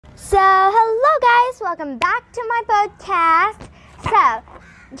So, hello guys, welcome back to my podcast.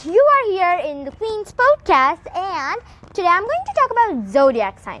 So, you are here in the Queen's podcast, and today I'm going to talk about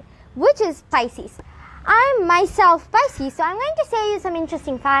zodiac sign, which is Pisces. I'm myself Pisces, so I'm going to say you some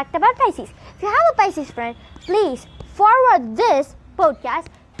interesting fact about Pisces. If you have a Pisces friend, please forward this podcast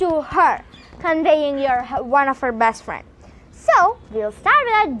to her, conveying one of her best friends. So, we'll start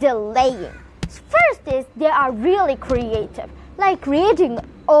without delaying. First is they are really creative, like creating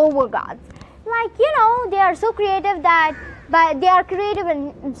over gods. They are so creative but they are creative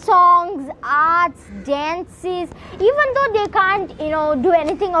in songs, arts, dances. Even though they can't, do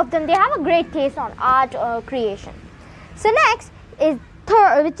anything of them, they have a great taste on art or creation. So next is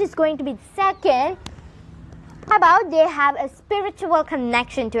third, which is going to be second, about they have a spiritual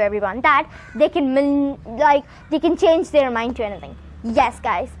connection to everyone that they can change their mind to anything. Yes,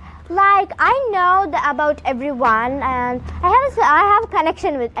 guys. I know about everyone, and I have a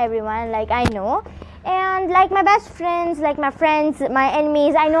connection with everyone. I know, and my best friends, my friends, my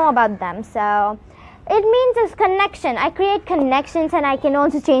enemies, I know about them. So it means it's connection. I create connections, and I can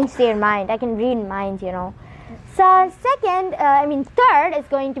also change their mind. I can read minds, So third is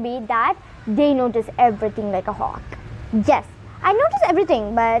going to be that they notice everything like a hawk. Yes, I notice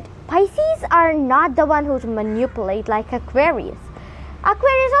everything, but Pisces are not the one who manipulate like Aquarius.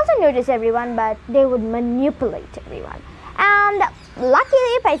 Aquarius also notice everyone, but they would manipulate everyone. And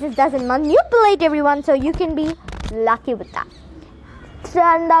luckily, Pisces doesn't manipulate everyone, so you can be lucky with that. So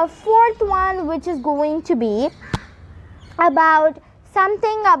the fourth one, which is going to be about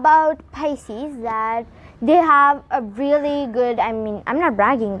something about Pisces, that they have a really good, I'm not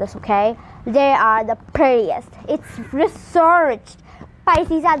bragging this, okay? They are the prettiest. It's researched.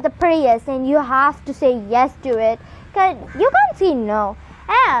 Pisces are the prettiest, and you have to say yes to it, because you can't say no.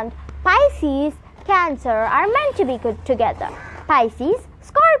 And Pisces, Cancer are meant to be good together. Pisces,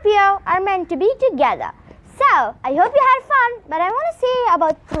 Scorpio are meant to be together. So, I hope you had fun, but I want to say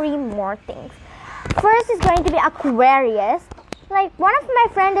about 3 more things. First is going to be Aquarius. One of my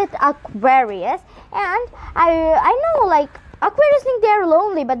friends is Aquarius, and I know Aquarius think they're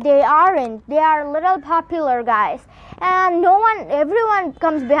lonely, but they aren't. They are little popular guys, and everyone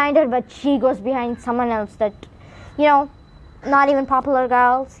comes behind her, but she goes behind someone else that, not even popular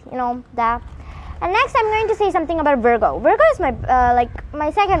girls, that. And next, I'm going to say something about Virgo. Virgo is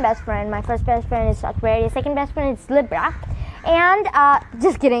my second best friend. My first best friend is Aquarius. Second best friend is Libra, and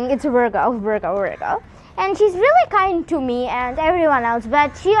just kidding, it's Virgo. And she's really kind to me and everyone else,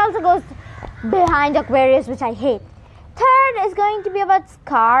 but she also goes behind Aquarius, which I hate. Third is going to be about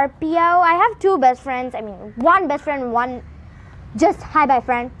Scorpio. I have 2 best friends. One best friend, one just hi-bye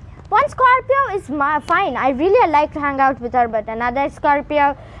friend. One Scorpio is fine. I really like to hang out with her, but another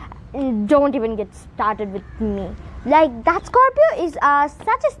Scorpio, don't even get started with me. That Scorpio is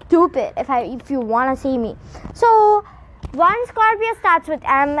such a stupid, if you want to see me. So, one Scorpio starts with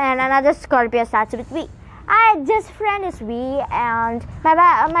M and another Scorpio starts with V. This friend is V, and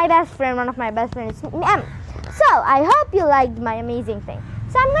my best friend, one of my best friends is M. So, I hope you liked my amazing thing.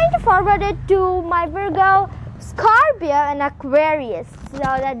 So, I'm going to forward it to my Virgo, Scorpio, and Aquarius, so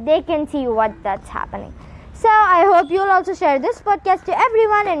that they can see that's happening. So, I hope you'll also share this podcast to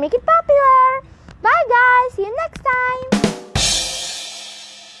everyone and make it popular. Bye, guys. See you next time.